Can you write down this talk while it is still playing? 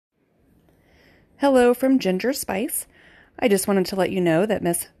Hello from Ginger Spice. I just wanted to let you know that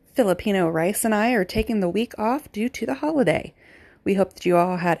Miss Filipino Rice and I are taking the week off due to the holiday. We hope that you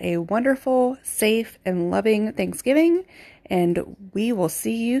all had a wonderful, safe, and loving Thanksgiving, and we will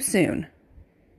see you soon.